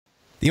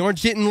The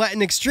Orange didn't let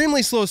an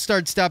extremely slow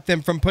start stop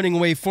them from putting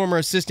away former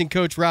assistant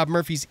coach Rob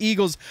Murphy's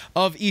Eagles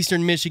of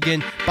Eastern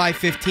Michigan by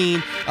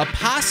 15. A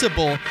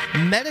possible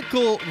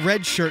medical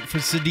red shirt for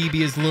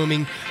Sidibe is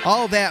looming.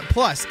 All that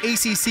plus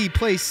ACC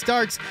play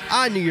starts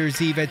on New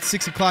Year's Eve at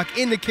 6 o'clock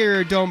in the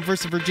Carrier Dome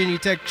versus Virginia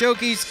Tech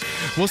Jokies.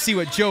 We'll see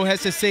what Joe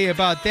has to say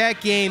about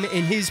that game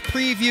in his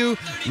preview.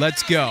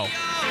 Let's go.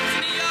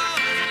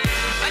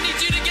 I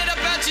need you to get up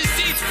out your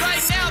seats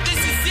right now. This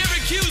is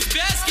Syracuse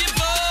basketball.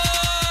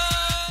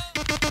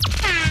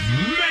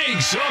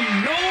 Make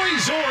some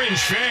noise, Orange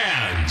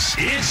fans.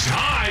 It's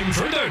time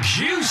for the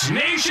Cuse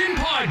Nation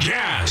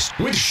podcast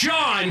with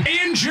Sean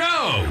and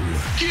Joe.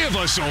 Give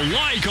us a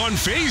like on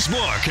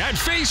Facebook at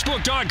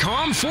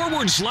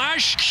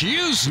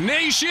facebook.com/Cuse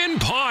Nation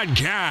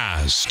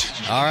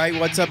podcast. All right,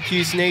 what's up,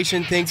 Cuse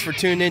Nation? Thanks for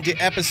tuning in to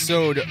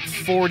episode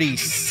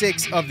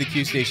 46 of the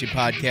Cuse Nation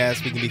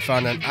podcast. We can be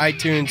found on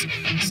iTunes,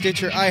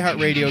 Stitcher,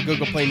 iHeartRadio,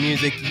 Google Play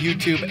Music,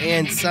 YouTube,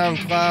 and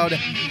SoundCloud.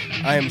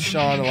 I am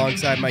Sean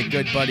alongside my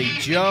good buddy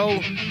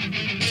Joe.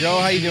 Joe,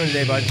 how you doing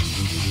today, bud?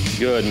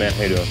 Good, man.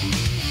 How you doing?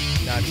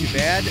 Not too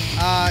bad.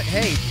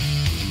 Hey,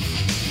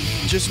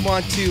 just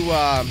want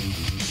to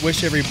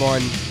wish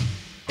everyone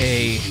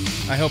I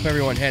hope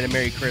everyone had a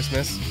Merry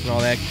Christmas and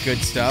all that good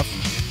stuff.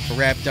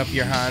 Wrapped up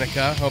your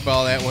Hanukkah. Hope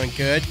all that went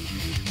good.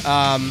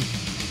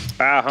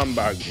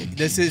 Humbug.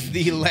 This is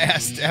the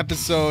last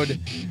episode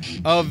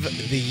of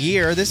the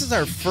year. This is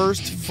our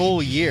first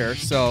full year,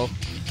 so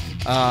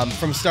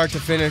from start to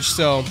finish.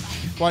 So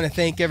want to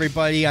thank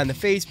everybody on the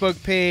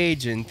Facebook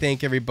page and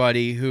thank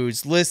everybody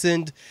who's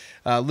listened.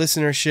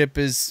 Listenership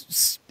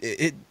is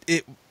it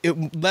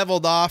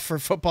leveled off for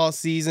football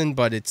season,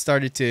 but it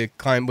started to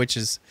climb, which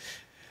is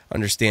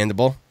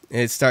understandable.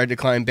 It started to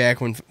climb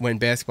back when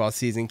basketball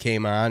season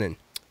came on, and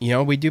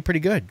we do pretty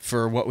good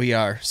for what we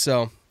are.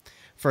 So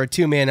for a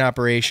two-man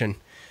operation.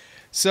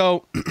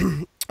 So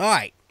all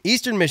right,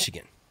 Eastern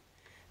Michigan.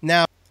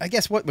 Now, I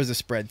guess what was the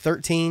spread?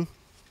 13.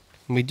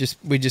 We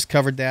just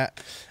covered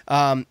that.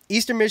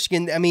 Eastern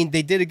Michigan, I mean,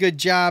 they did a good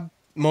job,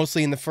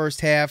 mostly in the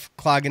first half,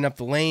 clogging up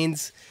the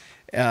lanes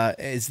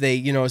as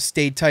they,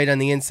 stayed tight on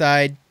the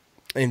inside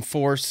and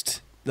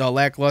forced the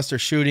lackluster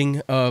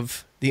shooting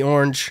of the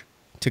Orange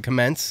to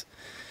commence.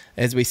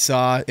 As we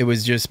saw, it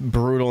was just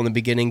brutal in the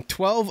beginning.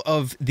 12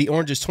 of the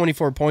Orange's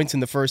 24 points in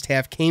the first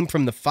half came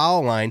from the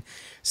foul line.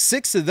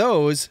 6 of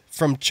those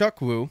from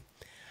Chukwu.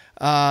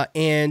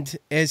 And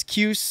as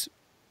Cuse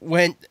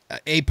went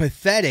a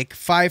pathetic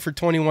 5 for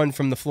 21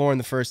 from the floor in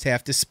the first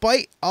half.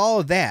 Despite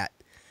all of that,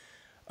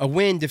 a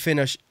win to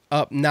finish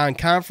up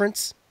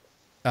non-conference.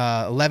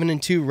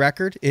 11-2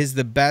 record is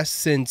the best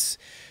since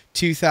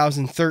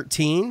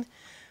 2013.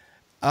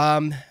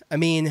 I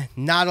mean,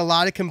 not a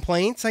lot of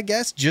complaints, I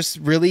guess. Just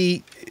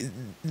really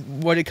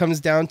what it comes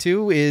down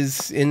to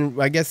is,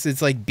 I guess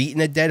it's like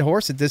beating a dead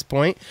horse at this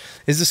point,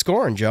 is the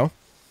scoring, Joe.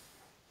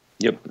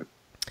 Yep.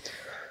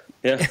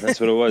 Yeah, that's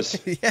what it was.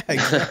 Yeah,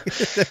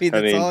 exactly.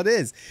 I mean, all it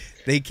is.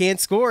 They can't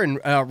score, and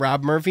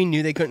Rob Murphy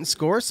knew they couldn't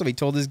score, so he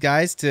told his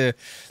guys to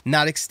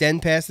not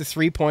extend past the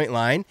three-point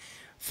line,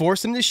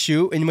 force them to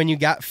shoot, and when you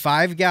got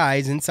 5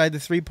 guys inside the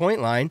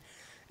three-point line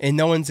and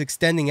no one's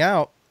extending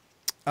out,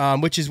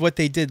 which is what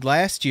they did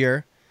last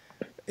year,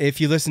 if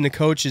you listen to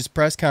Coach's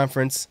press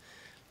conference,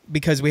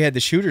 because we had the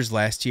shooters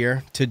last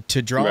year to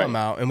draw them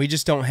out, and we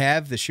just don't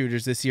have the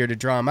shooters this year to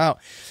draw them out.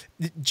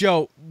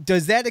 Joe,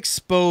 does that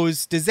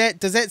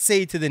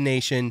say to the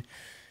nation,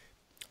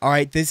 all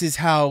right, this is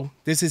how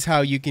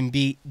you can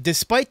beat,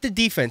 despite the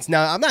defense.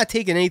 Now, I'm not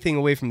taking anything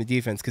away from the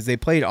defense because they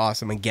played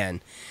awesome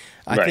again.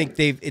 I think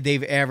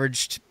they've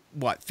averaged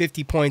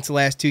 50 points the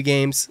last 2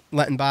 games,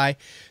 letting by.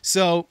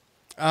 So,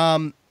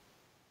 minus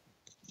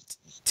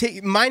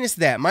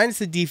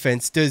the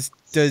defense, does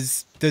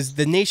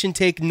the nation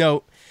take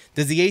note?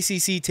 Does the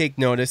ACC take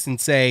notice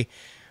and say,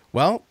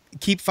 well,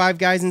 keep 5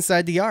 guys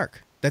inside the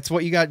arc? That's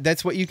what you got.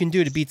 That's what you can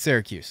do to beat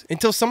Syracuse.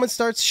 Until someone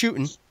starts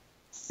shooting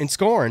and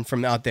scoring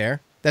from out there,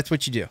 that's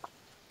what you do.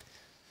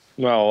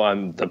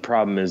 Well, the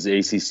problem is the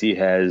ACC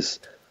has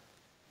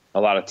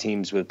a lot of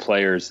teams with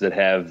players that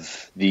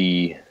have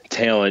the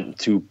talent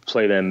to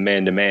play them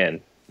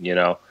man-to-man,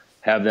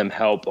 have them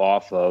help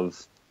off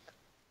of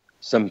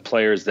some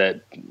players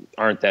that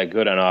aren't that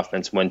good on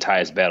offense when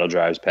Tyus Battle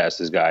drives past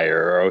his guy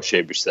or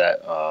O'Shea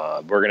Brissett.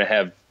 We're going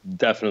to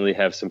definitely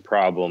have some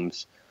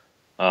problems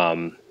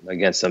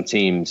against some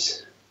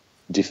teams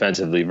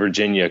defensively.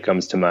 Virginia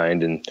comes to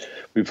mind, and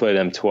we play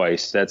them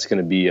twice. That's going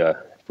to be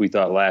we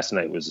thought last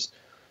night was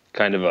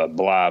kind of a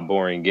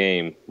boring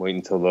game. Wait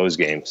until those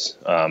games.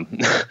 Yeah,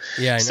 I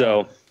know.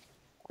 So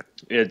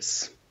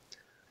it's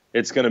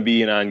going to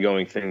be an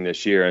ongoing thing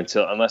this year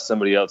unless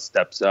somebody else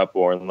steps up,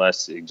 or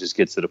unless it just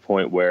gets to the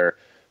point where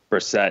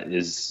Brissett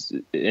is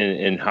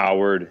in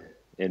Howard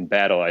in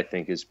Battle, I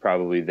think, is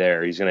probably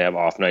there. He's going to have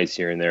off nights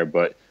here and there,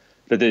 but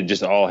they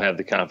just all have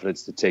the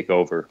confidence to take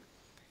over.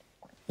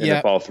 And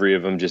if all 3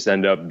 of them just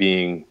end up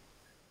being,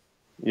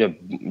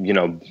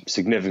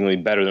 significantly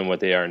better than what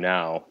they are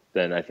now,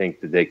 then I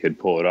think that they could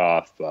pull it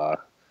off.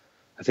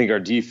 I think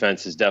our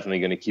defense is definitely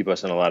going to keep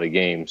us in a lot of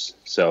games.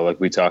 So like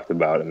we talked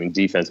about, I mean,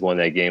 defense won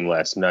that game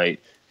last night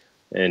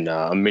and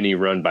a mini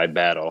run by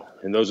battle.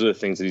 And those are the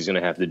things that he's going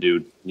to have to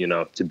do,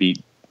 to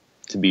beat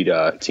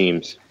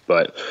teams.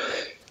 But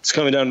it's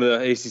coming down to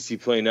the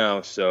ACC play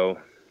now. So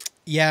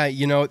yeah,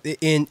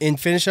 in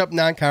finish up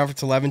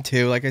non-conference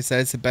 11-2, like I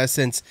said, it's the best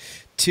since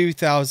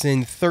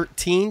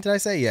 2013. Did I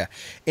say? Yeah.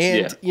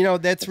 And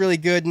that's really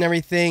good and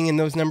everything, and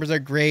those numbers are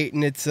great,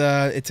 and it's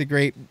a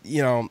great,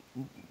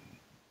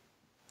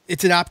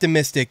 it's an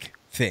optimistic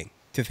thing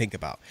to think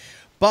about.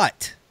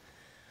 But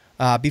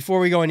before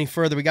we go any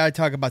further, we got to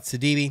talk about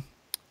Sidibe.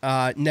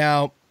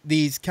 Now,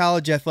 these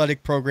college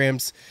athletic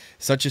programs,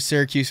 such as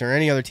Syracuse or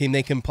any other team,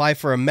 they can apply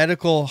for a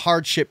medical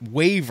hardship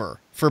waiver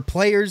for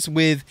players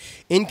with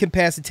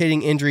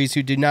incapacitating injuries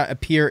who do not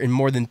appear in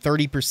more than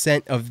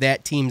 30% of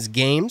that team's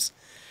games.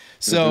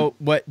 So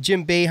what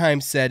Jim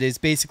Boeheim said is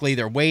basically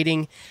they're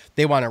waiting.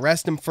 They want to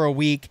rest him for a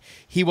week.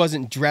 He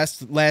wasn't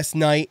dressed last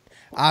night.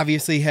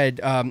 Obviously had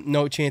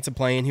no chance of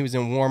playing. He was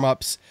in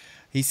warm-ups.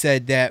 He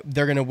said that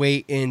they're going to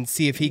wait and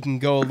see if he can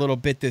go a little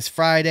bit this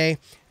Friday,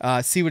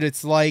 see what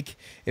it's like.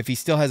 If he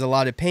still has a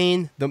lot of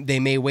pain, they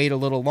may wait a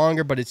little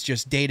longer, but it's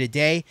just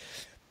day-to-day.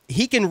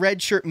 He can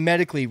redshirt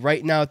medically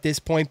right now at this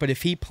point, but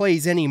if he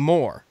plays any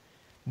more,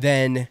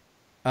 then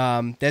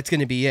that's going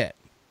to be it.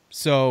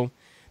 So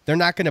they're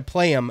not going to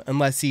play him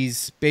unless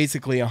he's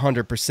basically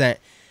 100%.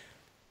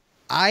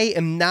 I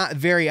am not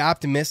very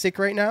optimistic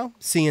right now,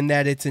 seeing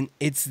that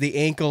it's the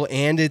ankle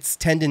and it's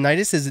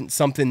tendonitis isn't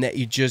something that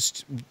you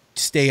just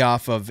stay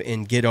off of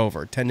and get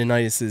over.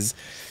 Tendonitis is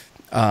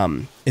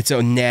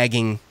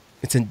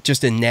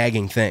just a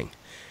nagging thing,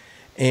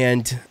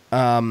 and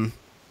I'm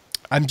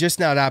just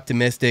not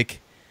optimistic.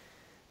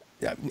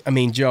 I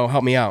mean, Joe,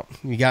 help me out.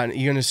 You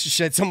gonna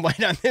shed some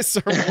light on this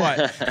or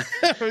what?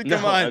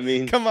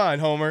 Come on,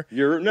 Homer.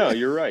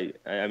 You're right.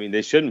 I mean,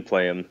 they shouldn't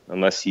play him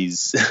unless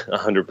he's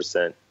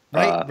 100%.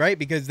 Right,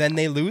 because then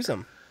they lose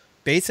him.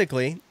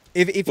 Basically,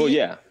 if he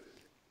can't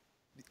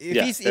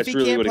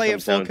play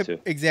at full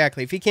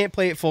exactly, if he can't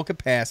play at full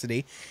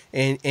capacity,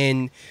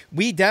 and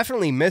we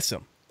definitely miss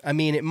him. I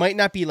mean, it might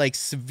not be like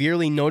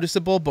severely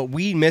noticeable, but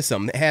we miss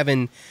him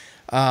having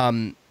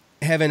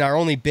our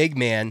only big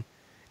man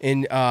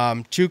in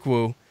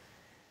Chukwu.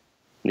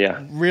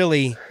 Yeah,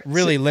 really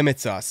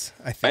limits us,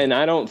 I think. And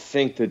I don't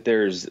think that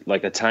there's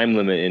like a time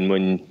limit in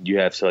when you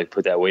have to like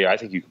put that waiver. I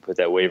think you can put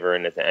that waiver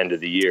in at the end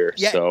of the year.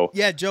 Yeah, so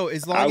yeah, Joe.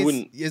 As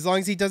long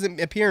as he doesn't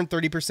appear in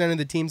 30% of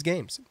the team's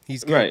games,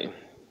 he's good. Right.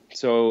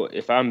 So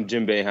if I'm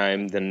Jim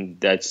Boeheim, then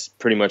that's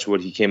pretty much what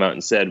he came out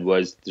and said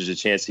was there's a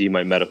chance that he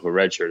might medical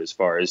redshirt as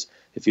far as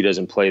if he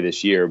doesn't play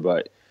this year.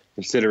 But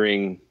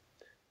considering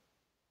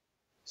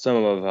some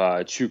of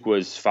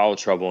Chukwa's foul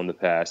trouble in the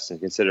past, and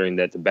considering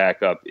that the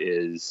backup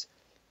is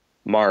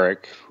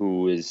Marek,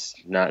 who is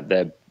not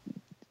that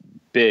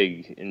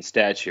big in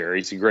stature.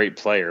 He's a great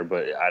player,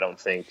 but I don't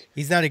think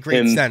he's not a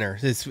great center.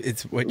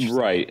 It's what you're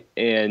right,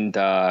 saying.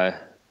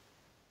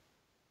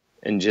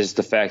 And just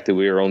the fact that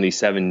we are only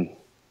 7,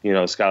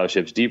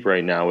 scholarships deep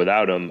right now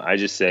without him, I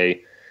just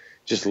say,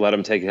 just let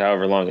him take it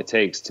however long it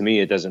takes. To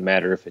me, it doesn't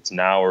matter if it's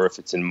now or if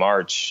it's in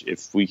March.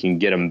 If we can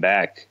get him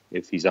back,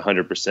 if he's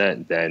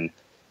 100%, then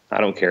I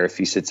don't care if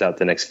he sits out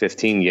the next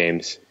 15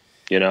 games.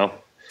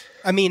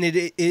 I mean,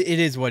 it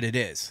is what it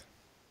is.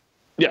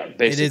 Yeah,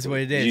 basically. It is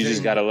what it is. You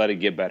just got to let it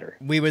get better.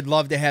 We would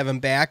love to have him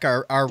back.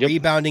 Our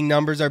rebounding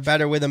numbers are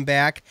better with him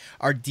back.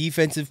 Our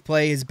defensive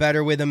play is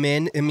better with him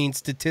in. I mean,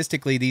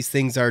 statistically, these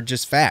things are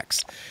just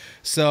facts.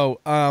 So,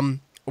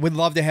 we'd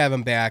love to have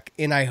him back,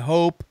 and I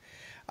hope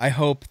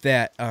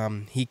that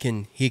he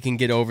can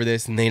get over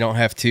this, and they don't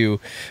have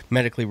to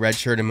medically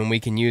redshirt him, and we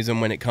can use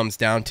him when it comes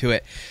down to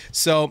it.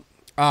 So,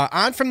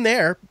 on from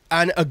there,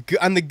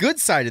 on the good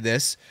side of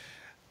this,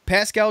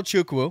 Pascal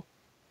Chukwu,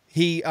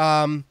 he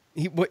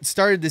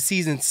started the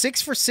season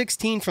 6 for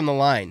 16 from the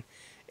line,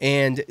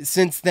 and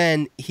since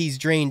then he's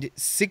drained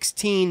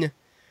 16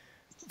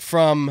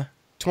 from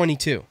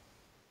 22.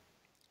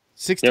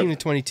 16 to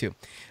 22.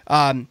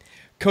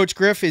 Coach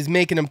Griff is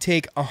making him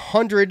take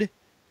 100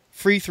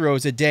 free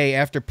throws a day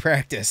after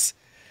practice.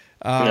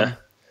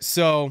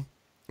 So,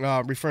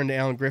 referring to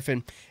Alan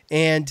Griffin,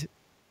 and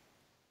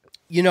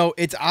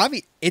it's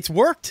obvious it's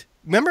worked.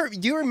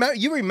 You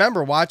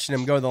remember watching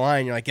him go to the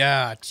line. You're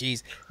like,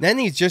 geez. Then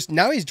he's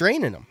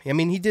draining them. I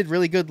mean, he did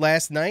really good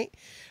last night.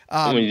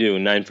 What did he do?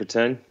 9 for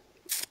 10.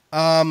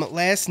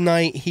 Last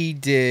night he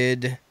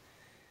did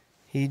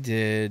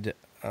 9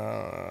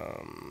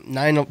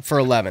 for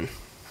 11.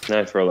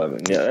 9 for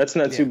 11. Yeah, that's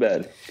not too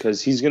bad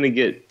because he's going to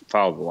get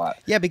fouled a lot.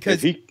 Yeah,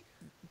 because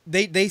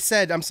they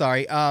said, I'm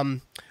sorry.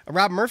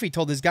 Rob Murphy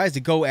told his guys to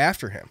go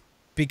after him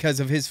because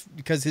of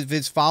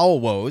his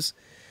foul woes,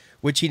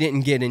 which he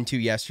didn't get into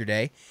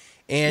yesterday,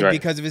 and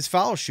because of his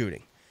foul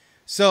shooting.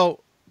 So,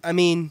 I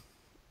mean,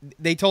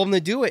 they told him to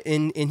do it,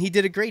 and he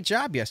did a great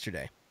job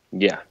yesterday.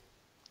 Yeah,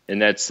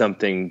 and that's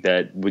something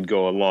that would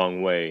go a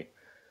long way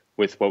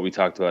with what we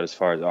talked about as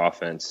far as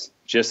offense.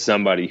 Just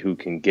somebody who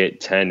can get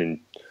 10 and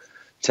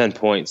 10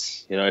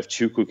 points. If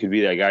Chukwu could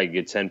be that guy,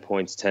 get 10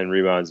 points, 10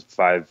 rebounds,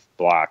 5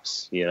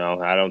 blocks.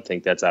 I don't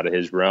think that's out of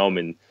his realm,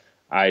 and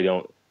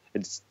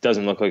it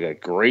doesn't look like a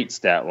great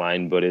stat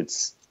line, but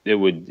it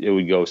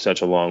would go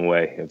such a long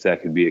way if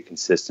that could be a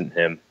consistent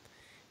him.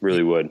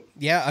 Really would.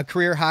 Yeah, a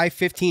career high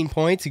 15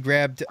 points. He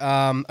grabbed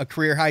a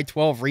career high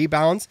 12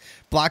 rebounds,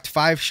 blocked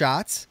 5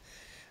 shots.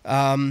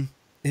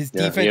 His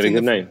defense. He had a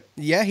good night.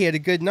 Yeah, he had a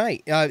good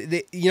night.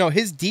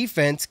 His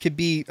defense could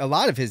be a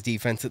lot of his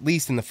defense, at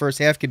least in the first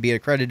half, could be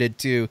accredited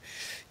to,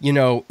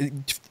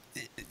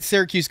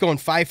 Syracuse going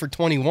 5 for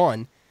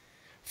 21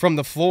 from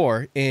the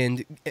floor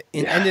and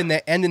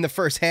ending the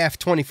first half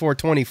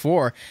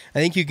 24-24. I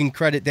think you can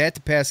credit that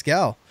to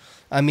Pascal.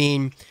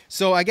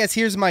 So I guess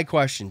here's my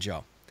question,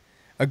 Joe.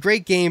 A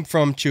great game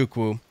from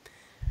Chukwu.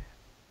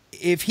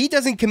 If he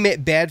doesn't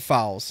commit bad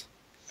fouls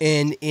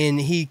and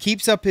he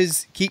keeps up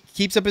his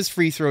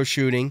free throw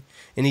shooting,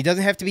 and he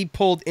doesn't have to be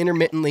pulled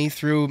intermittently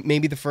through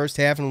maybe the first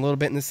half and a little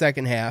bit in the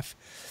second half,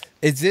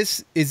 is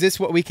this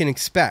what we can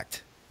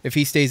expect if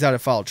he stays out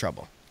of foul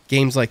trouble?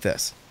 Games like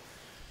this.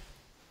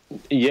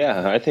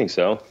 Yeah, I think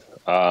so.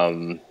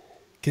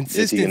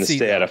 Consistency. Is he going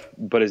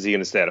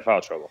to stay out of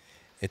foul trouble?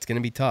 It's going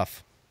to be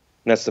tough.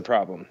 That's the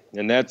problem,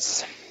 and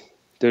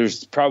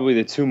there's probably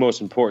the two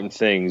most important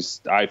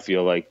things I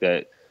feel like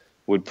that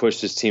would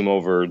push this team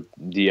over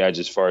the edge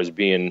as far as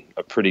being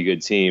a pretty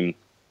good team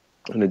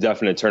and a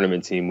definite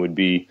tournament team would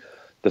be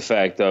the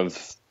fact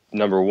of,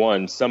 number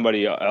one,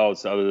 somebody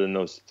else other than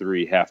those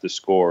three have to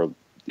score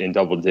in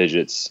double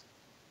digits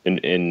in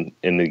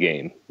the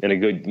game. And a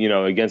good,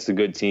 against a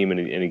good team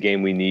in a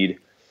game we need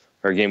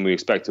or a game we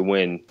expect to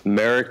win.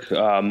 Merrick,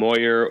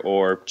 Moyer,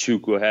 or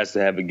Chukwu has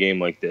to have a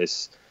game like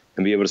this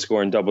and be able to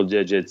score in double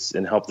digits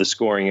and help the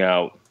scoring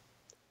out,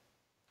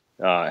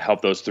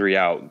 help those three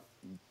out,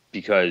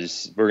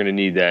 because we're going to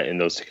need that in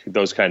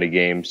those kind of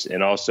games.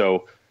 And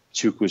also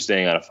Chukwu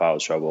staying out of foul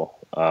trouble,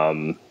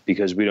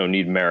 because we don't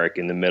need Merrick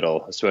in the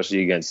middle,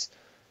 especially against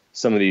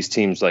some of these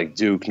teams like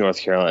Duke, North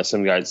Carolina.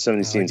 Some of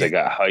these teams that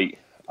got height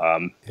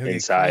and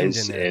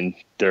size, and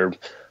they're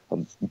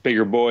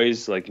bigger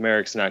boys. Like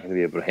Merrick's not going to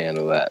be able to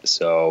handle that.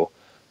 So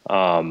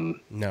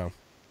no.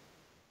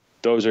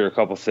 Those are a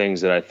couple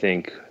things that I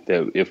think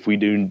that if we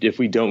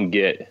don't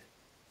get,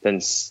 then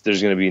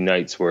there's going to be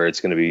nights where it's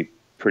going to be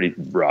pretty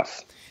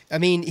rough.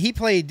 He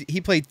played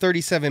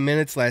 37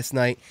 minutes last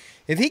night.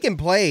 If he can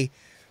play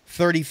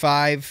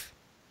 35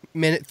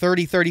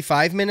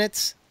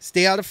 minutes,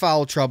 stay out of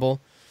foul trouble,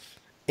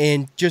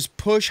 and just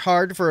push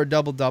hard for a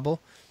double-double,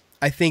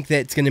 I think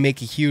that's going to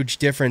make a huge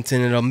difference,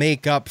 and it'll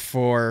make up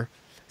for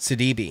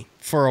Sidibe.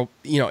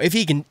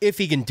 If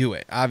he can do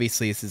it.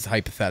 Obviously, this is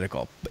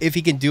hypothetical. If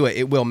he can do it,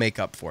 it will make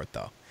up for it,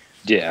 though.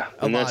 Yeah,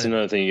 and that's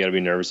another thing you got to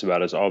be nervous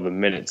about is all the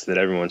minutes that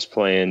everyone's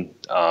playing.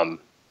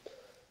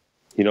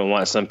 You don't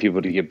want some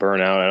people to get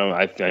burnt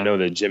out. I know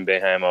that Jim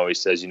Boeheim always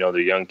says, they're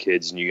young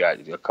kids and you got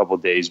a couple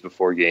days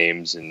before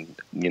games, and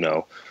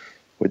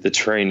with the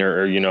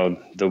trainer, or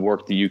the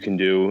work that you can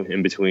do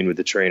in between with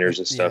the trainers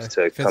and stuff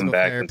to come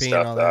back and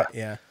stuff.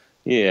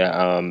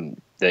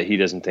 That he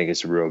doesn't think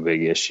it's a real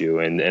big issue,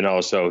 and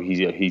also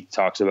he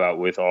talks about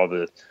with all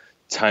the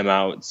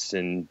timeouts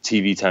and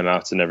TV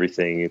timeouts and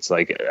everything, it's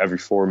like every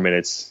 4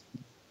 minutes,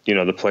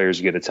 the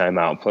players get a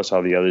timeout plus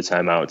all the other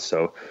timeouts.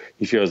 So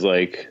he feels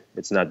like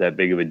it's not that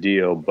big of a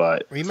deal.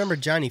 But remember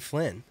Johnny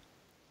Flynn?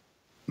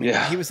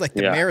 He was like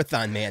the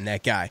marathon man,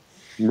 that guy.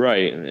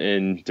 Right,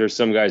 and there's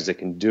some guys that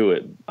can do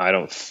it. I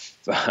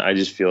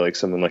just feel like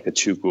someone like a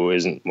Chukwu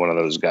isn't one of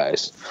those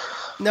guys.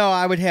 No,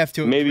 I would have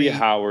to agree. Maybe a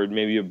Howard,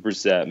 maybe a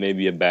Brissett,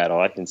 maybe a Battle.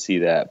 I can see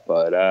that,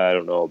 but I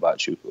don't know about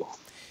Chukwu.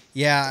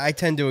 Yeah, I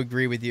tend to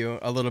agree with you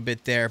a little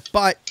bit there,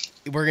 but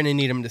we're going to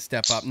need him to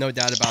step up, no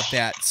doubt about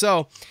that.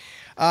 So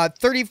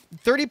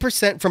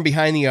 30% from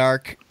behind the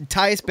arc.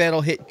 Tyus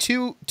Battle hit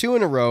two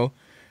in a row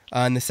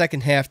in the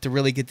second half to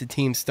really get the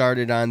team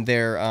started on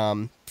their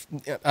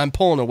on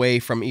pulling away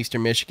from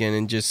Eastern Michigan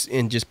and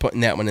just putting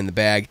that one in the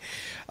bag.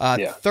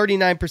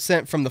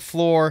 39% from the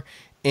floor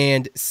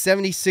and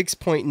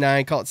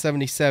 76.9, call it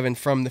 77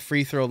 from the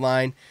free throw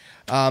line.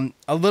 A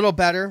little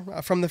better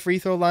from the free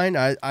throw line.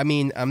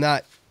 I'm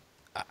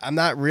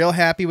not real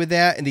happy with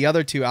that, and the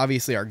other two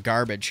obviously are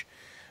garbage.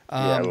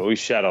 But we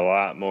shot a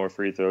lot more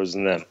free throws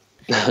than them.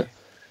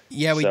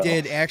 Yeah, we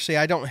did. Actually,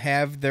 I don't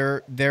have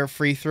their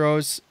free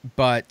throws,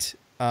 but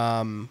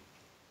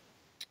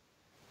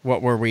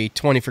what were we?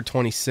 20 for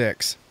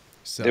 26.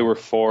 So they were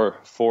 4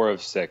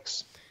 of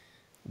 6.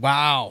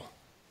 Wow.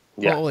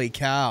 Yeah. Holy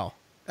cow.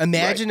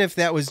 Imagine if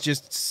that was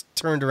just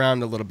turned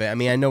around a little bit.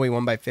 I know we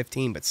won by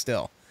 15, but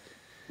still.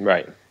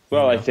 Right.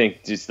 Well, I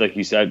think just like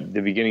you said,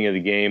 the beginning of the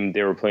game,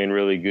 they were playing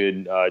really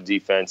good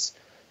defense,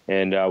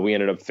 and we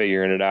ended up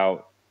figuring it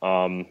out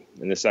in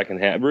the second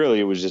half. Really,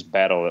 it was just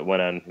battle that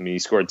went on. He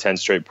scored 10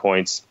 straight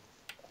points,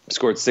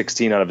 scored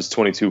 16 out of his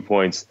 22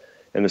 points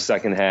in the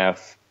second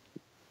half.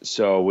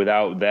 So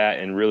without that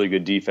and really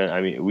good defense,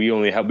 we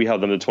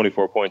held them to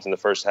 24 points in the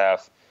first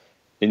half,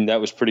 and that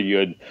was pretty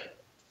good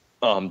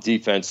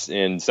defense.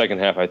 In the second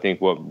half, I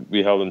think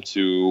we held them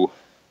to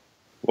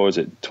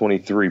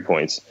 23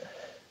 points.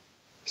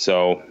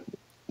 So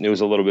it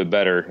was a little bit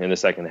better in the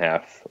second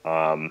half.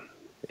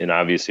 And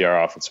obviously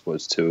our offense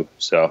was too.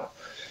 So.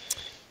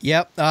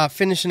 Yep.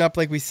 Finishing up,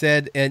 like we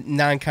said, at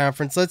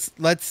non-conference.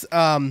 Let's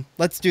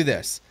do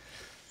this.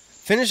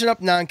 Finishing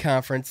up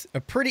non-conference,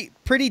 a pretty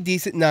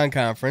decent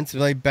non-conference,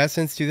 like best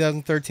since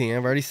 2013.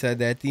 I've already said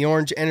that. The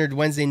Orange entered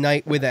Wednesday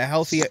night with a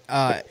healthy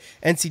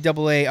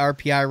NCAA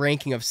RPI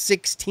ranking of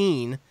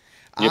 16. Yep.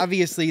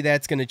 Obviously,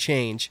 that's going to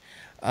change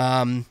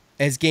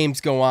as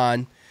games go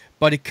on,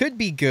 but it could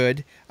be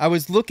good. I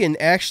was looking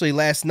actually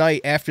last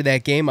night after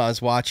that game. I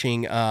was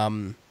watching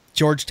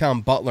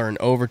Georgetown Butler in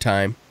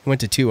overtime. He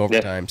went to 2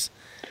 overtimes,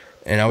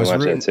 and I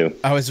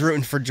was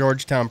rooting for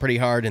Georgetown pretty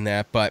hard in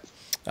that, but.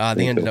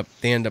 They ended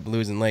up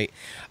losing late.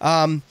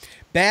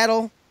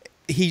 Battle,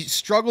 he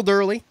struggled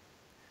early,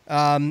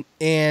 and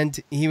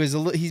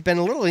he's been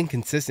a little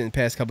inconsistent in the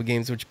past couple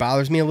games, which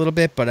bothers me a little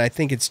bit. But I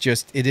think it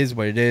is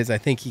what it is. I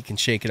think he can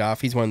shake it off.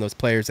 He's one of those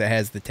players that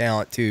has the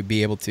talent to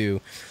be able to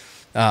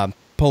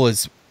pull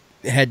his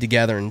head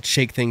together and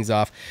shake things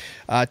off.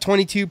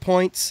 22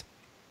 points.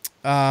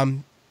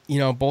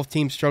 Both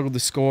teams struggled to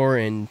score,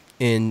 and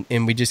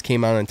we just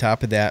came out on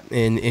top of that.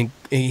 And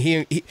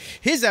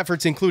his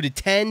efforts included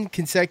 10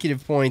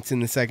 consecutive points in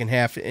the second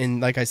half,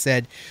 and like I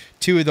said,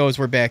 2 of those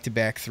were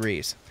back-to-back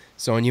threes.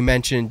 So, and you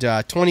mentioned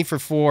 20 for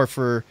 4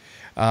 for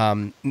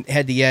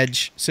had the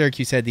edge.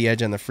 Syracuse had the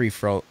edge on the free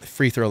throw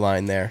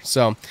line there.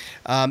 So,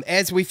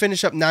 as we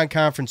finish up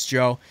non-conference,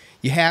 Joe,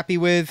 you happy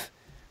with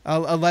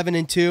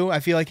 11-2?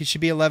 I feel like it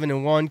should be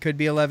 11-1, could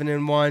be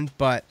 11-1,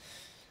 but.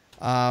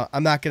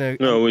 I'm not going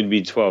to... No, it would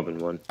be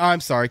 12-1. Oh, I'm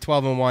sorry,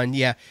 12-1,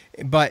 yeah.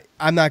 But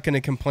I'm not going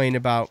to complain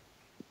about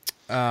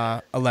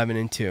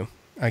 11-2,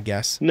 I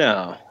guess.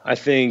 No, I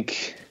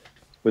think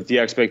with the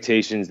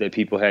expectations that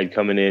people had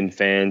coming in,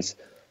 fans,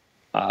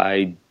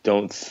 I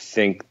don't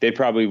think they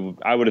probably...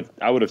 I would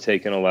have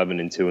taken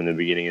 11-2 in the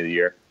beginning of the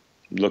year,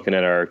 looking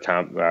at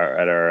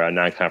our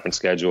non-conference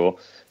schedule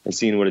and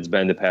seeing what it's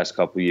been the past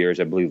couple of years.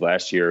 I believe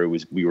last year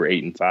we were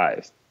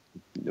 8-5.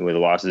 With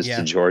losses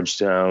to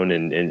Georgetown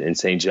and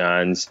St.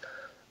 John's.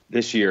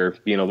 This year,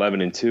 being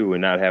 11-2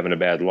 and not having a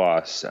bad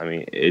loss, I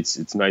mean,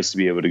 it's nice to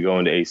be able to go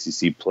into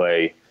ACC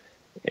play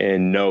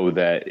and know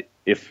that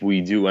if we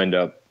do end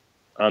up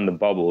on the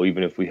bubble,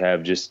 even if we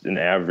have just an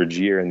average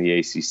year in the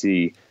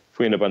ACC, if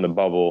we end up on the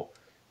bubble,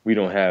 we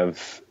don't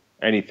have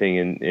anything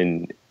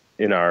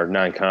in our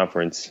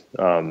non-conference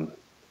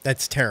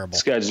that's terrible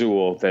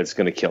schedule that's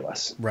going to kill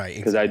us. Right.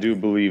 Because I do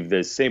believe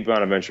that St.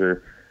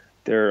 Bonaventure,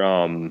 they're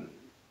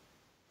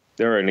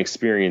an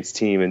experienced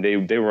team, and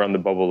they were on the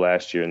bubble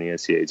last year in the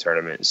NCAA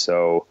tournament.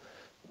 So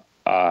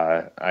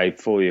I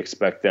fully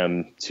expect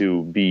them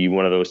to be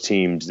one of those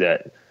teams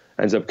that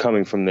ends up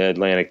coming from the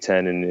Atlantic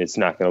 10, and it's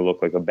not going to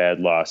look like a bad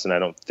loss. And I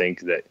don't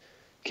think that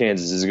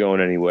Kansas is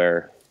going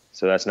anywhere,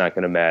 so that's not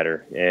going to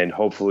matter. And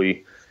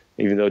hopefully,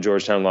 even though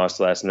Georgetown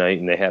lost last night,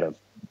 and they had a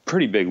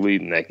pretty big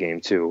lead in that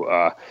game too,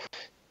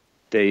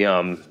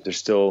 they're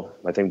still,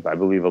 I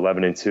believe,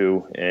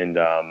 11-2,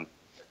 and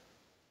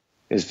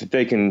if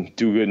they can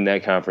do good in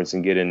that conference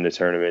and get in the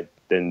tournament,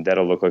 then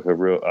that'll look like a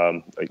real,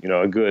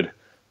 a good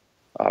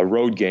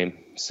road game.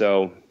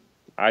 So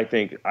I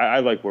think I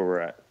like where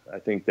we're at. I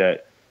think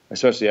that,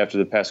 especially after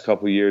the past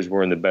couple of years,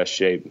 we're in the best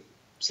shape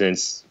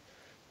since,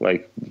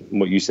 like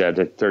what you said,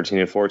 the 13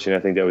 and 14. I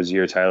think that was the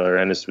year Tyler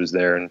Ennis was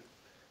there, and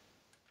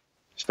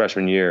his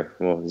freshman year,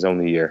 well, his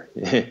only year,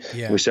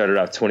 we started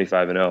off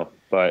 25-0.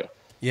 But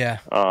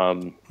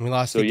we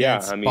lost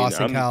against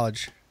Boston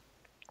College.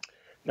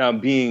 Now,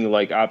 being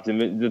like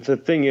optimistic, the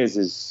thing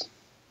is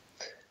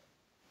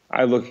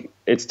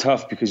it's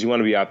tough because you want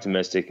to be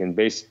optimistic, and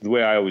the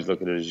way I always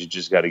look at it is you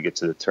just got to get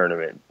to the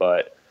tournament.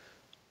 But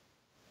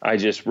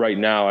right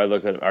now, I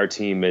look at our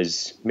team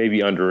as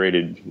maybe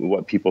underrated,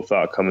 what people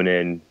thought coming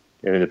in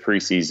the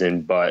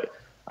preseason, but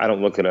I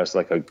don't look at us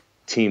like a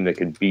team that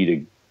could beat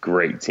a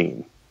great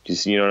team.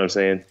 You know what I'm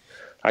saying?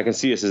 I can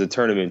see us as a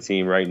tournament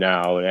team right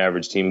now, an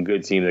average team, a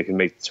good team that can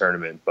make the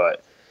tournament,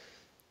 but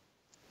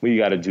we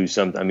got to do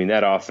something. I mean,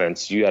 that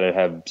offense, you got to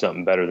have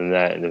something better than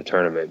that in the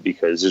tournament,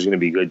 because there's going to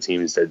be good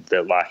teams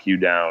that lock you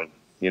down,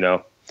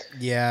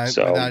 Yeah,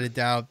 without a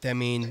doubt. I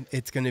mean,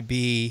 it's going to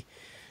be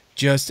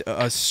just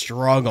a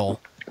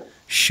struggle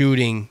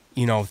shooting,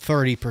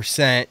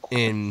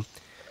 30%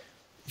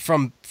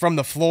 from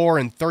the floor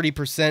and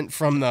 30%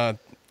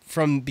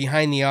 from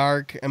behind the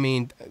arc. I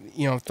mean,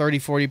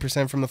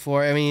 30-40% from the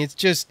floor. I mean,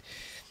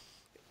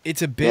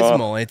 it's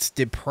abysmal. It's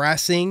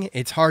depressing.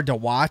 It's hard to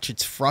watch.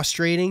 It's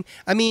frustrating.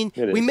 I mean,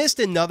 we missed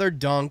another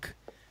dunk.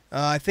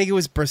 I think it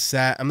was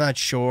Brissett. I'm not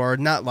sure.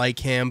 Not like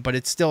him, but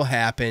it still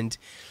happened.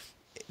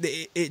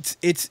 It's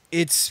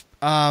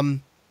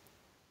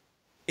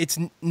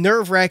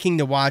nerve-wracking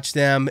to watch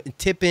them.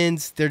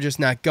 Tip-ins, they're just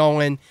not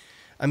going.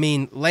 I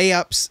mean,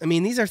 layups. I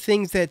mean, these are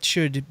things that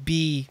should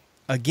be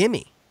a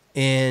gimme,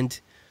 and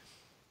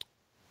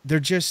they're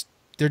just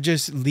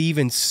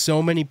leaving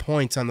so many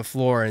points on the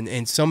floor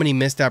and so many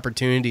missed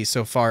opportunities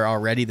so far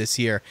already this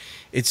year.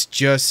 It's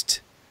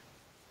just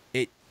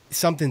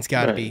something's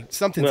got to be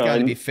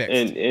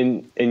fixed.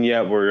 And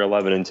yet we're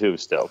 11-2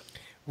 still.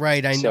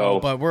 Right, I know,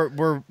 but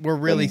we're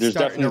really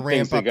starting to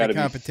ramp up the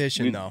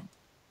competition, though.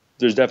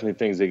 There's definitely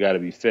things that got to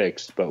be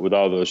fixed, but with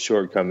all those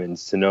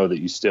shortcomings, to know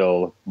that you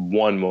still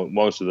won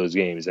most of those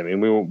games. I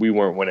mean, we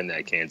weren't winning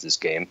that Kansas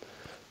game,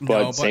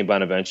 but St.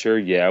 Bonaventure,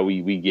 yeah,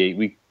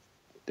 we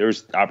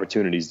there's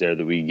opportunities there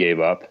that we gave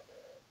up,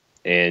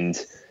 and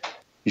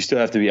you still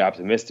have to be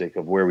optimistic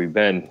of where we've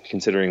been,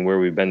 considering where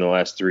we've been the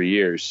last 3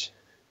 years.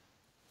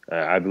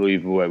 I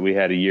believe we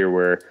had a year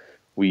where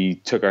we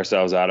took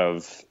ourselves out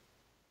of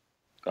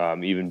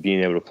even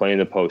being able to play in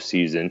the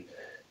postseason,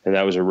 and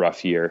that was a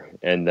rough year.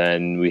 And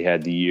then we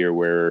had the year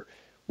where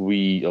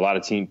a lot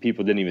of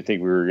people didn't even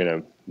think we were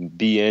going to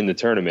be in the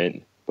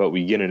tournament, but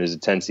we get in as a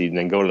 10 seed and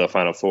then go to the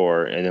Final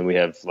Four. And then we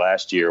have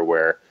last year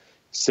where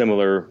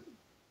similar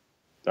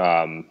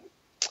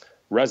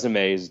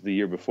resumes the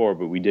year before,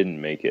 but we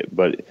didn't make it.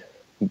 But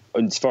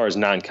as far as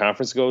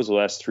non-conference goes, the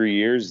last 3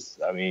 years,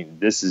 I mean,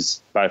 this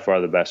is by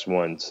far the best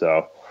one.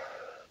 So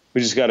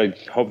we just got to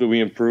hope that we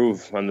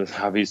improve on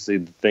obviously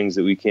the things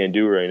that we can't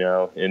do right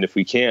now. And if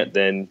we can't,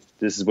 then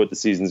this is what the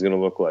season's going to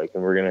look like.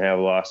 And we're going to have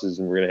losses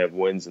and we're going to have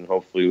wins, and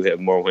hopefully we have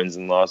more wins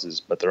than losses,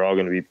 but they're all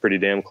going to be pretty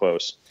damn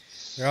close.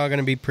 They're all going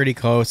to be pretty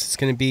close. It's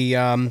going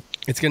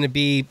to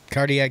be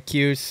cardiac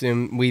Cuse,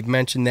 and we've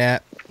mentioned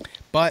that.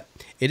 But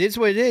it is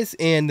what it is,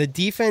 and the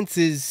defense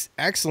is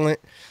excellent.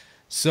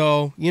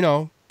 So,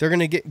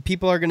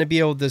 people are going to be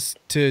able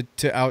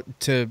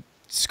to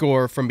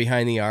score from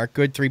behind the arc.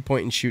 Good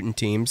 3-point and shooting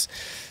teams,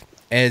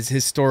 as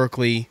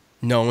historically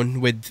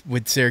known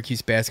with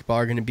Syracuse basketball,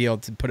 are going to be able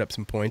to put up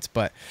some points.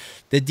 But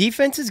the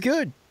defense is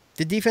good.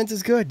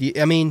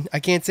 I mean, I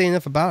can't say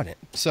enough about it.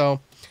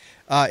 So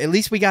at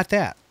least we got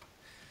that.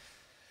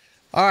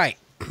 All right,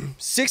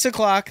 6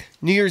 o'clock,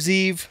 New Year's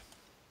Eve.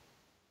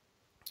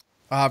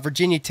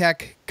 Virginia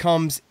Tech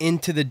comes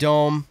into the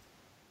Dome,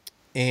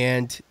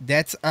 and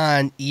that's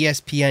on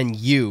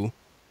ESPNU.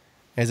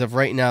 As of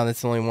right now,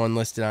 that's the only one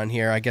listed on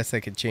here. I guess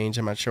that could change.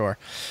 I'm not sure.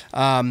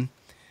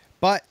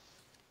 But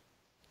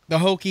the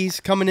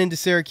Hokies coming into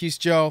Syracuse,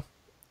 Joe,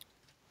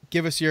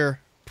 give us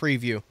your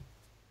preview.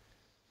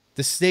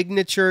 The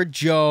signature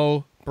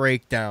Joe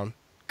breakdown.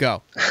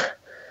 Go.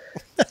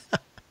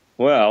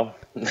 Well,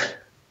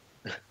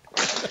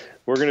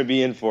 we're going to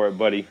be in for it,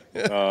 buddy.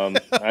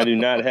 I do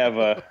not have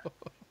a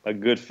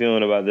good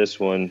feeling about this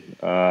one.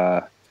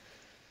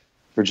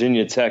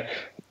 Virginia Tech,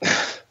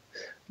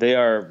 they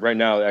are right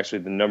now actually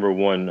the number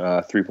one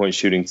 3-point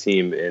shooting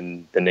team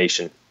in the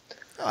nation.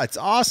 Oh, it's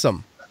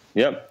awesome.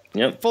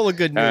 Yep. Full of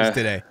good news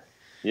today.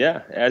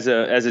 Yeah, as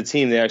a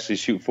team, they actually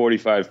shoot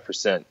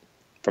 45%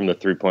 from the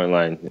 3-point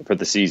line for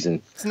the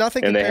season. It's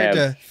nothing compared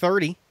to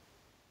 30.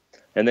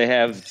 And they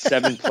have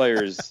 7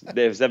 players.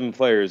 They have 7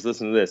 players.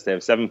 Listen to this. They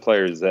have 7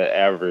 players that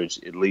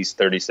average at least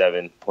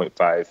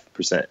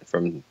 37.5%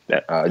 from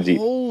deep.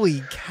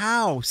 Holy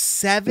cow,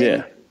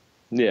 7?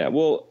 Yeah.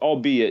 Well,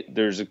 albeit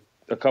there's a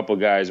couple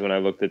guys when I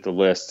looked at the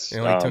lists. They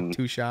only took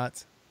 2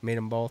 shots, made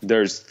them both.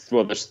 There's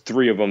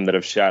 3 of them that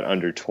have shot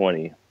under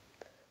 20.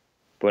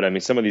 But I mean,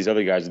 some of these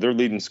other guys, their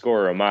leading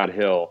scorer, Ahmad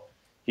Hill,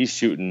 he's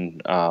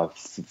shooting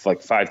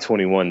like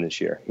 521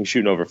 this year. He's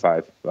shooting over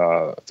 50%,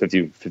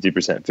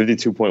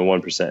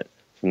 52.1%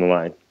 from the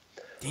line.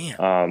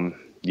 Damn.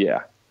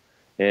 Yeah.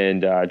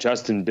 And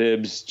Justin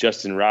Bibbs,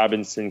 Justin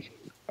Robinson,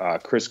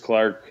 Chris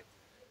Clark,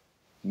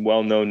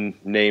 well-known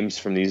names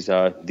from these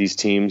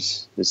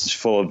teams. This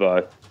is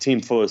a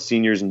team full of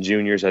seniors and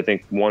juniors. I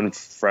think one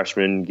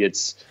freshman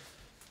gets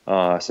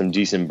some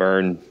decent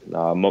burn.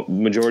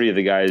 Majority of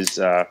the guys,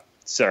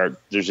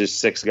 there's just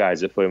 6 guys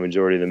that play a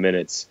majority of the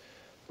minutes.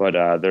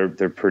 But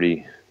they're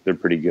pretty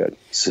good.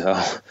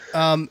 So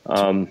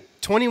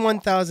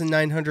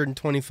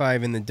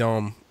 21,925 in the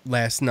Dome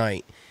last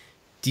night.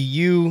 Do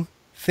you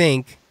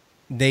think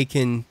they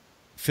can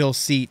fill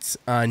seats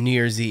on New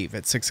Year's Eve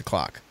at 6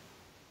 o'clock?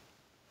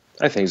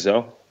 I think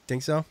so.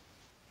 Think so?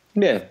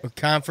 Yeah. A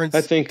conference.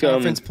 I think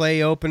conference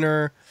play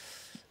opener.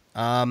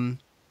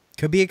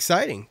 Could be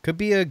exciting. Could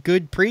be a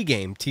good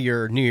pregame to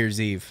your New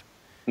Year's Eve.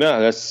 No,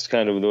 that's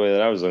kind of the way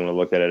that I was going to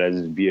look at it. As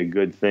it'd be a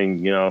good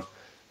thing,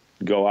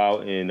 go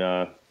out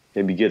and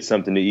maybe get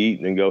something to eat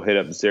and then go hit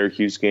up the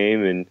Syracuse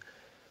game. And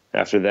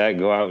after that,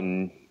 go out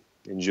and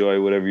enjoy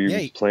whatever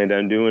you planned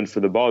on doing for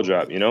the ball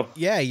drop,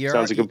 Yeah.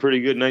 Sounds like a pretty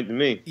good night to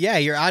me. Yeah,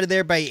 you're out of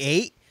there by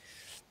 8.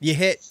 You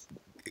hit,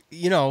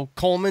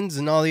 Coleman's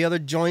and all the other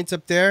joints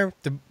up there.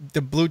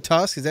 The Blue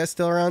Tusk, is that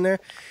still around there?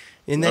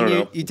 And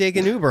then you take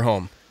an Uber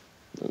home.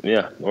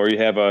 Yeah, or you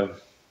have so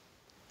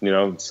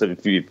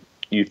if you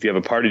have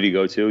a party to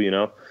go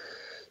to,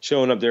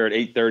 showing up there at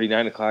 8:30,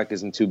 9 o'clock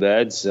isn't too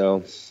bad.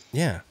 So,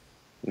 yeah.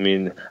 I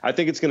mean, I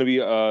think it's going to be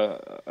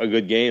a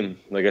good game.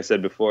 Like I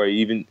said before,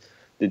 even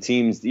the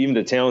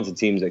talented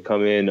teams that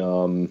come in,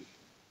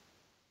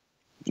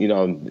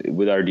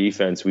 with our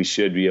defense, we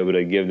should be able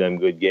to give them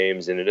good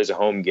games. And it is a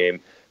home game.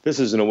 If this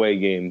is an away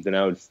game, then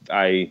I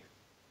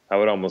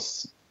would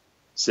almost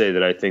say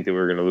that I think that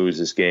we're going to lose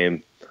this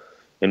game.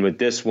 And with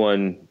this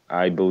one,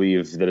 I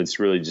believe that it's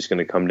really just going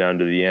to come down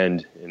to the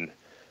end and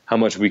how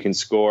much we can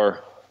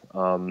score.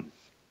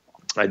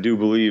 I do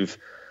believe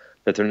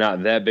that they're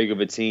not that big of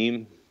a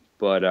team,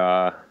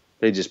 but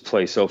they just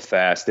play so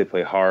fast. They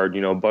play hard.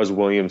 You know, Buzz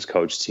Williams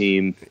coach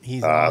team.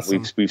 He's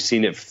awesome. We've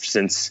seen it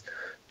since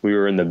we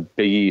were in the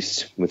Big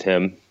East with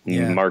him,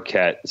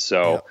 Marquette.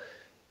 So,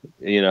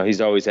 you know,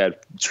 he's always had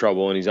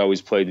trouble, and he's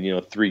always played, you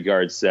know,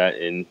 3-guard set,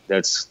 and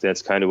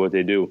that's kind of what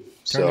they do.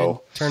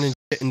 Turning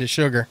into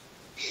sugar.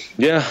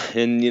 Yeah,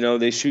 and, you know,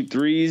 they shoot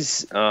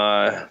threes,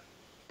 but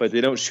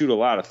they don't shoot a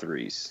lot of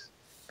threes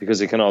because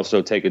they can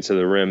also take it to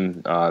the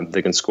rim.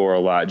 They can score a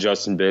lot.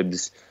 Justin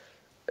Bibbs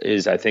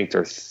is, I think,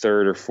 their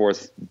 3rd or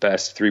 4th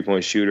best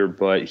three-point shooter,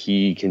 but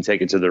he can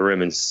take it to the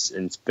rim and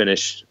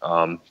finish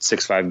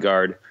 6'5"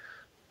 guard.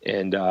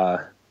 And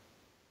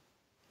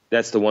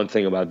that's the one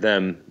thing about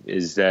them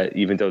is that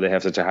even though they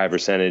have such a high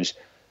percentage,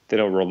 they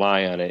don't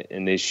rely on it,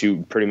 and they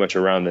shoot pretty much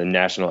around the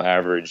national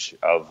average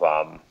of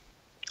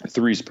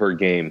threes per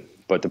game.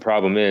 But the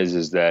problem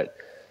is that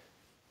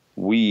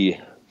we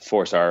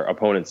force our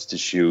opponents to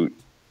shoot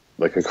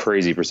like a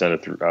crazy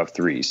percent of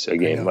threes a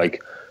game.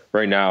 Like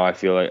right now, I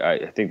feel like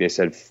I think they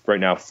said right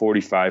now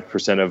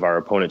 45% of our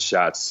opponent's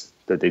shots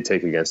that they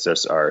take against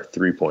us are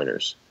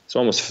 3-pointers. So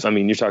almost, I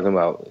mean, you're talking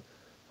about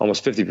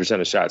almost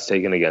 50% of shots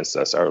taken against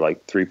us are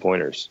like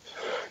 3-pointers.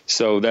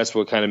 So that's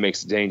what kind of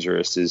makes it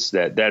dangerous, is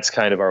that that's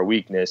kind of our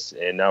weakness.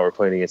 And now we're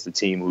playing against a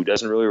team who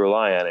doesn't really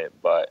rely on it.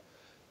 But,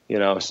 you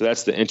know, so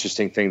that's the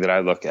interesting thing that I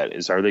look at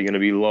is, are they going to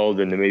be lulled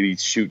into maybe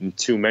shooting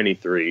too many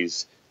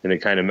threes? And it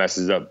kind of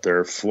messes up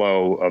their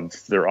flow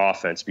of their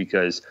offense,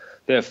 because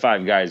they have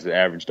 5 guys that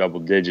average double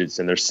digits,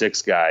 and their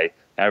 6th guy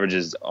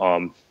averages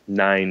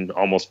 9,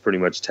 almost pretty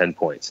much 10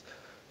 points.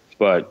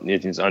 But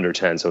it's under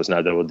 10, so it's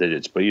not double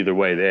digits. But either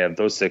way, they have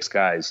those 6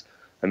 guys.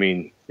 I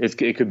mean, it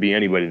could be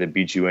anybody that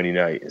beats you any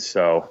night.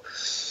 So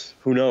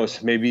who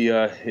knows? Maybe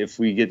if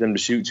we get them to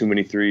shoot too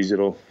many threes,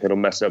 it'll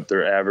mess up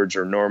their average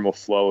or normal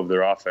flow of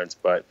their offense.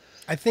 But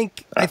I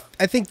think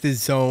the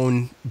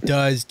zone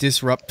does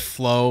disrupt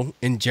flow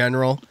in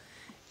general,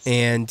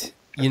 and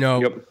you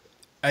know,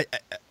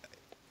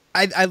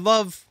 I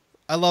love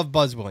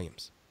Buzz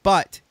Williams,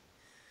 but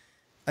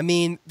I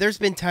mean, there's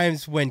been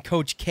times when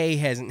Coach K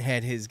hasn't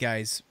had his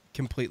guys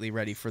completely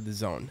ready for the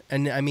zone.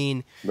 And I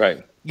mean,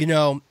 right. You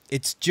know,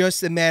 it's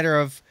just a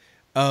matter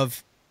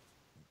of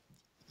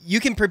you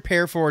can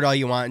prepare for it all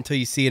you want until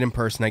you see it in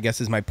person, I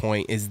guess is my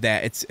point, is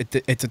that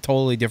it's a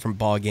totally different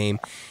ball game.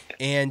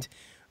 And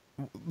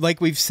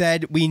like we've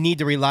said, we need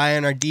to rely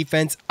on our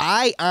defense.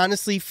 I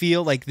honestly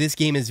feel like this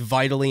game is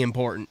vitally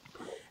important.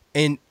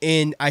 And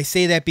I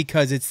say that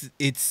because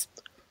it's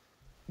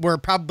we're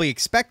probably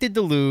expected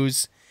to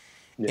lose.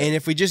 Yeah. And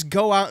if we just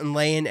go out and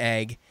lay an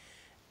egg,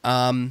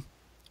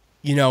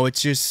 you know,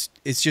 it's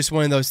just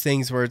one of those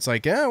things where it's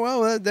like, oh,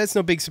 well, that's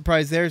no big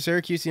surprise there,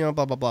 Syracuse, you know,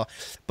 blah, blah, blah.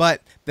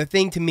 But the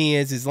thing to me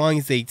is, as long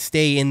as they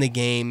stay in the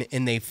game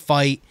and they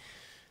fight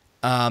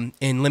and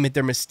limit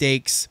their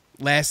mistakes.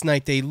 Last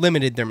night they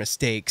limited their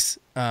mistakes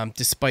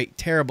despite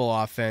terrible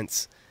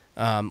offense,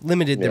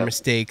 limited their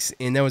mistakes,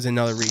 and that was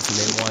another reason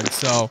they won.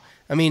 So,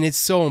 I mean, it's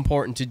so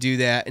important to do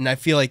that, and I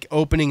feel like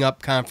opening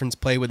up conference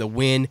play with a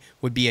win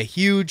would be a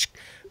huge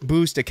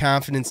boost of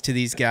confidence to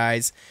these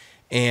guys.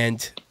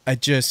 And I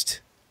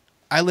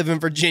live in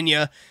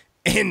Virginia,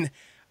 and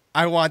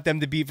I want them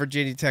to beat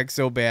Virginia Tech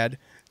so bad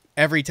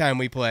every time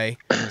we play.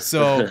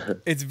 So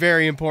it's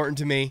very important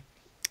to me.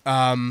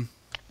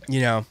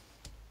 You know,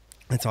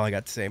 that's all I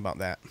got to say about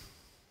that.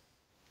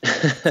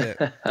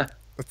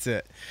 That's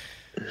it.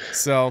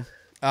 So,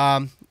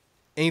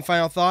 any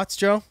final thoughts,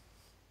 Joe?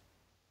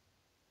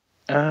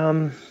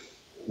 I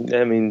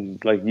mean,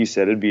 like you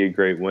said, it'd be a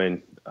great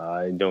win.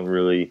 I don't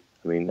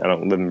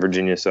live in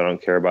Virginia, so I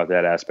don't care about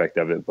that aspect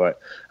of it. But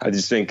I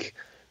just think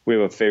we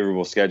have a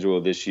favorable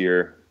schedule this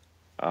year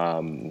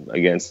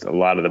against a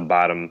lot of the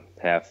bottom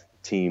half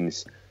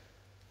teams.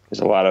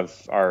 There's a lot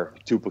of our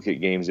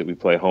duplicate games that we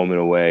play home and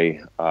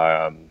away.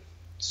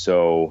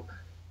 So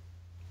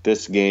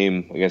this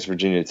game against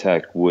Virginia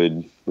Tech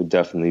would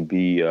definitely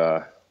be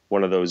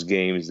one of those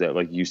games that,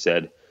 like you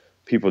said,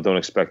 people don't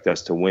expect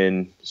us to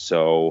win.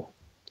 So,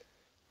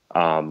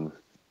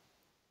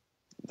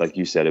 like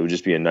you said, it would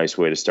just be a nice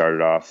way to start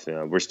it off.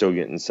 We're still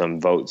getting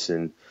some votes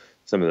in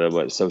some of the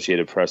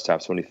Associated Press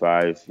Top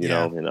 25, you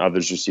know, and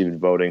others received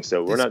voting.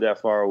 So we're not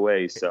that far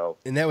away. So,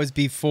 and that was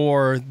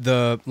before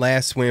the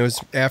last win. It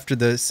was after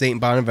the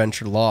St.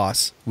 Bonaventure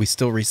loss. We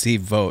still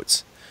received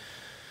votes.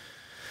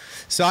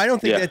 So I don't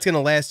think that's going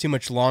to last too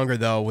much longer,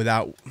 though,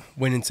 without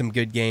winning some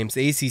good games.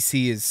 The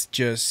ACC is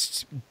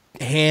just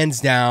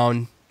hands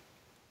down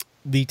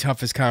the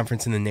toughest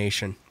conference in the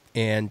nation,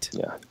 and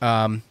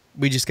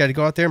we just got to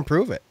go out there and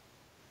prove it.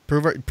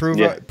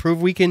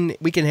 Prove we can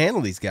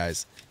handle these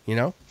guys, you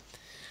know.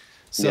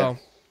 So,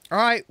 all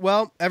right,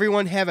 well,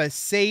 everyone have a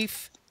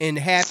safe and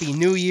happy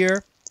New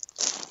Year.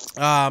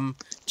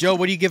 Joe,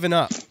 what are you giving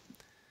up?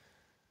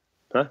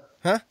 Huh?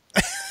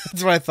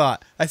 That's what I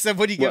thought. I said,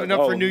 what are you giving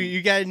up for New Year?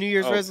 You got a New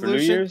Year's resolution?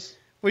 For New Year's?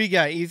 What do you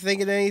got? You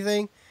thinking of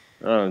anything?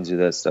 I don't do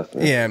that stuff,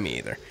 man. Yeah, me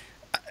either.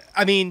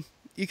 I mean,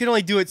 you can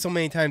only do it so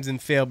many times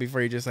and fail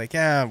before you're just like,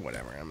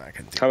 whatever. I'm not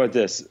gonna do it. How about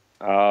this?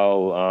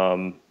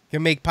 I'll You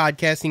make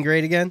podcasting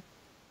great again?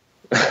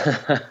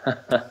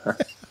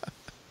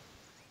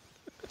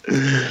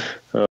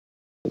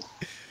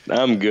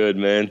 I'm good,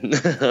 man.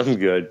 I'm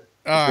good.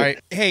 All right.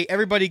 Hey,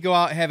 everybody go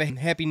out, have a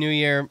happy new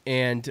year,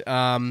 and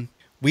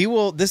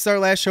this is our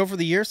last show for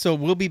the year, so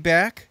we'll be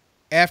back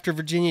after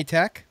Virginia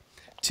Tech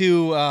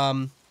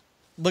to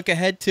look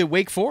ahead to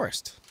Wake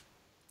Forest.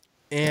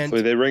 And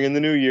Hopefully they ring in the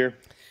new year.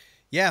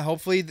 yeah,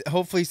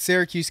 hopefully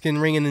Syracuse can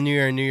ring in the new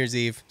year on New Year's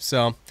Eve.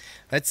 So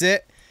that's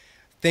it.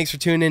 Thanks for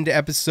tuning in to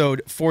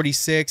episode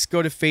 46.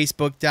 Go to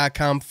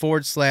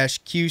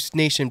facebook.com/Cuse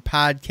Nation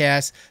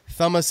podcast.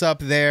 Thumb us up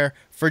there.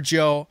 For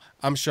Joe,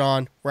 I'm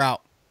Sean. We're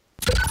out.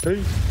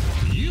 Hey.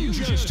 You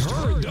just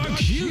heard the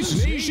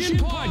Cuse Nation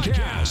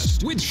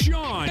podcast with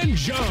Sean and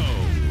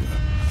Joe.